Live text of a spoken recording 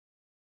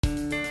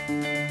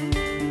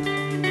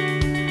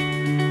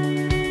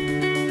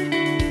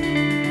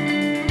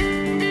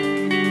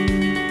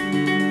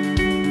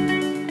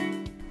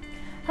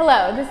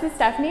Hello, this is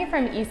Stephanie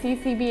from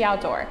ECCB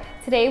Outdoor.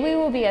 Today we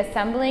will be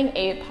assembling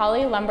a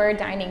poly lumber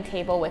dining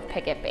table with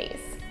Picket base.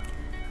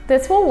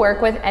 This will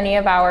work with any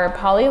of our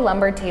poly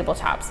lumber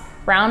tabletops,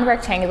 round,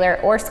 rectangular,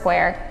 or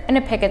square, and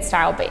a Picket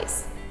style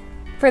base.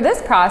 For this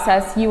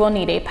process, you will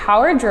need a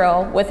power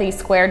drill with a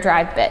square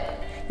drive bit.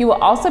 You will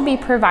also be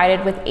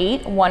provided with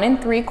 8 1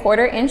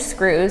 3/4 inch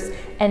screws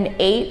and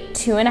 8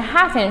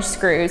 2.5 inch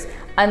screws.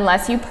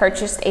 Unless you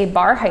purchased a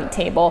bar height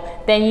table,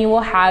 then you will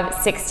have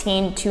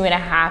 16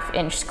 2.5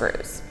 inch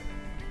screws.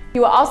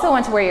 You will also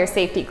want to wear your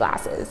safety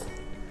glasses.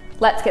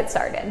 Let's get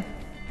started.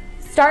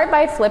 Start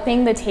by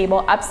flipping the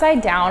table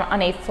upside down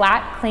on a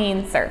flat,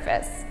 clean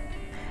surface.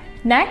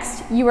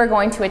 Next, you are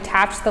going to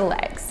attach the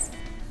legs.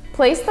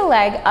 Place the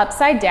leg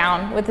upside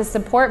down with the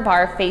support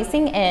bar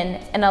facing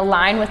in and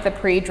align with the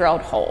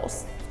pre-drilled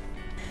holes.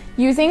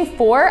 Using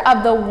 4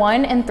 of the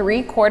 1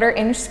 3/4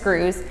 inch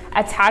screws,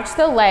 attach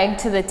the leg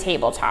to the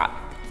tabletop.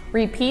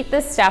 Repeat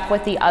this step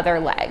with the other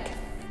leg.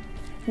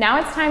 Now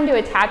it's time to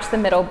attach the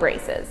middle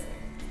braces.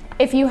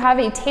 If you have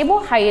a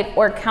table height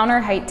or counter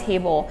height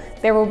table,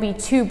 there will be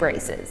 2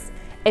 braces.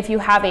 If you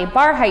have a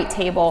bar height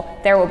table,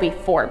 there will be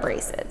 4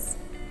 braces.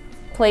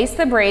 Place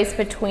the brace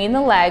between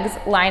the legs,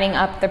 lining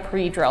up the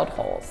pre-drilled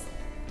holes.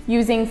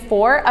 Using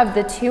 4 of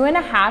the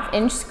 2.5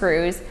 inch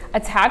screws,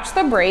 attach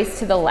the brace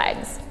to the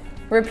legs.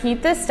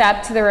 Repeat this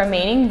step to the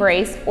remaining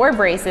brace or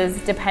braces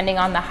depending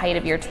on the height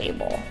of your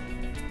table.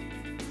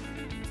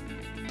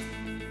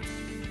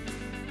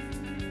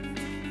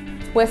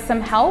 With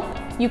some help,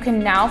 you can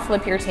now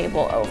flip your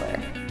table over.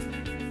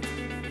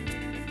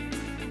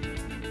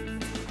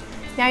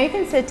 Now you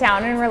can sit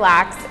down and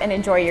relax and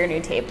enjoy your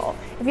new table.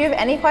 If you have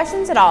any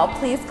questions at all,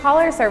 please call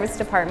our service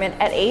department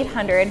at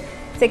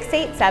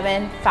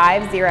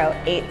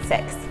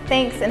 800-687-5086.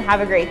 Thanks and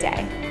have a great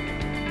day.